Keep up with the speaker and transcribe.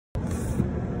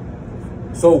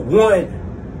So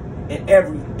 1 in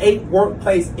every 8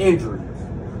 workplace injuries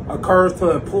occurs to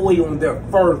an employee on their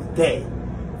first day,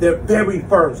 their very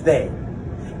first day.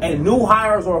 And new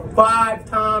hires are 5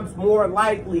 times more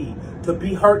likely to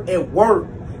be hurt at work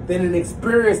than an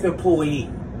experienced employee.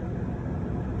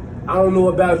 I don't know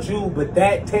about you, but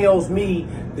that tells me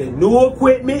that new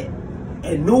equipment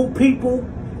and new people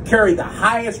carry the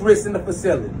highest risk in the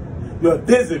facility. Your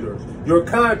visitors, your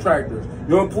contractors,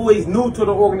 your employees new to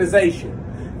the organization.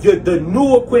 The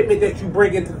new equipment that you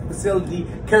bring into the facility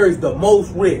carries the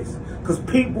most risk because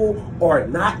people are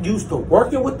not used to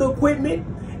working with the equipment,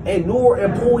 and newer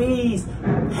employees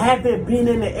haven't been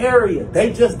in the area.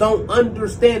 They just don't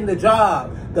understand the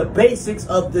job, the basics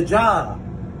of the job.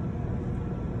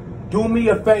 Do me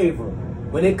a favor.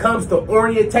 When it comes to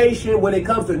orientation, when it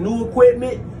comes to new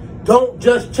equipment, don't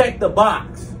just check the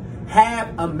box.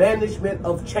 Have a management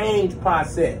of change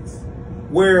process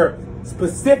where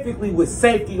specifically with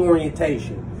safety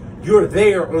orientation, you're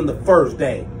there on the first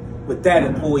day with that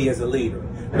employee as a leader,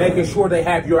 making sure they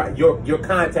have your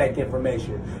contact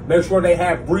information, make sure they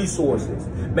have resources,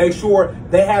 make sure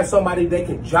they have somebody they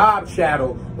can job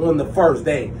shadow on the first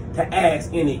day to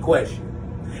ask any question.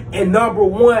 And number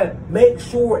 1, make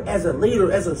sure as a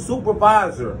leader, as a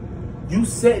supervisor, you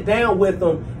sit down with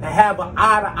them and have an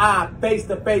eye-to-eye,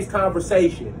 face-to-face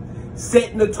conversation,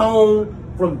 setting the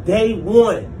tone from day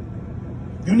 1.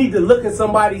 You need to look in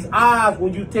somebody's eyes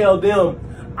when you tell them,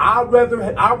 I'd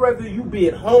rather you be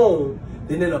at home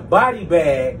than in a body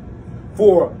bag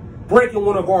for breaking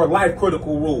one of our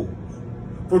life-critical rules,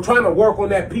 for trying to work on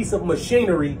that piece of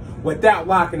machinery without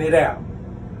locking it out,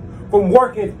 from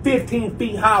working 15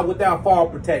 feet high without fall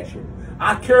protection.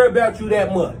 I care about you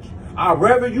that much. I'd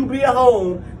rather you be at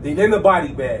home than in the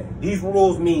body bag. These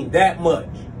rules mean that much.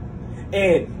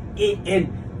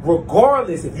 And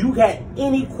regardless, if you had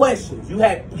any questions, you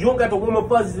don't got the warm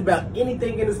fuzzies about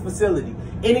anything in this facility,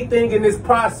 anything in this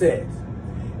process,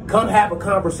 come have a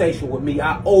conversation with me.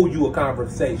 I owe you a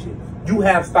conversation. You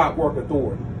have stop work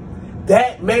authority.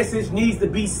 That message needs to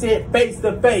be sent face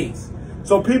to face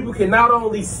so people can not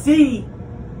only see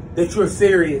that you're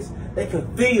serious, they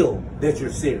can feel that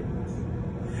you're serious.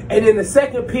 And then the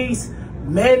second piece,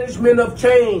 management of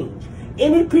change.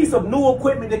 Any piece of new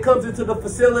equipment that comes into the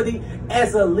facility,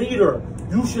 as a leader,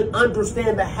 you should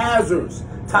understand the hazards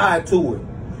tied to it.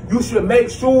 You should make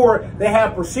sure they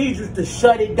have procedures to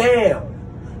shut it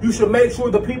down. You should make sure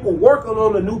the people working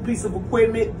on a new piece of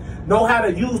equipment know how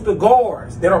to use the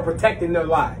guards that are protecting their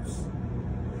lives.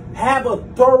 Have a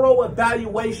thorough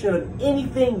evaluation of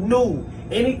anything new,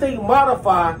 anything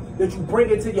modified that you bring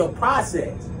into your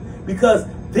process, because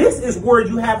this is where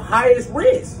you have highest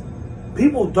risk.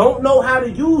 People don't know how to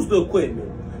use the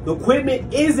equipment. The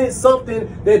equipment isn't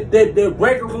something that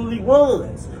regularly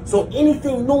runs. So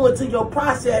anything new into your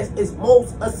process is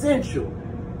most essential.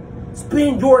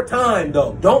 Spend your time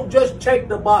though. Don't just check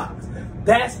the box.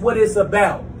 That's what it's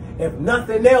about. If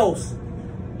nothing else,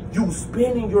 you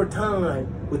spending your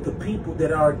time with the people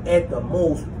that are at the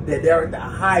most, that are at the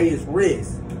highest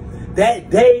risk. That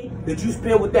day that you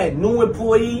spend with that new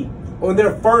employee on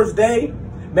their first day,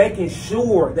 making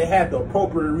sure they have the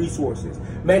appropriate resources,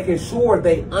 making sure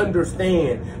they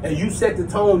understand, and you set the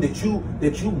tone that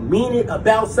you mean it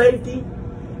about safety,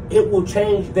 it will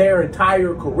change their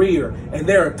entire career and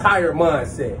their entire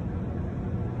mindset.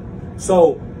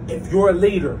 So if you're a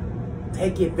leader,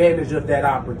 take advantage of that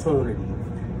opportunity.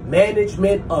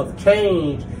 Management of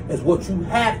change is what you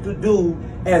have to do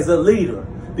as a leader,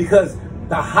 because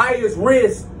the highest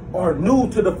risks are new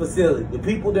to the facility, the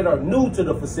people that are new to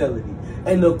the facility,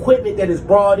 and the equipment that is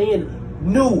brought in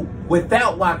new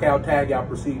without lockout tagout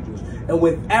procedures and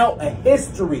without a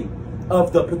history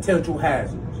of the potential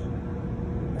hazards.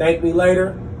 Thank me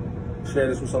later. Share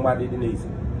this with somebody that needs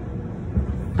it.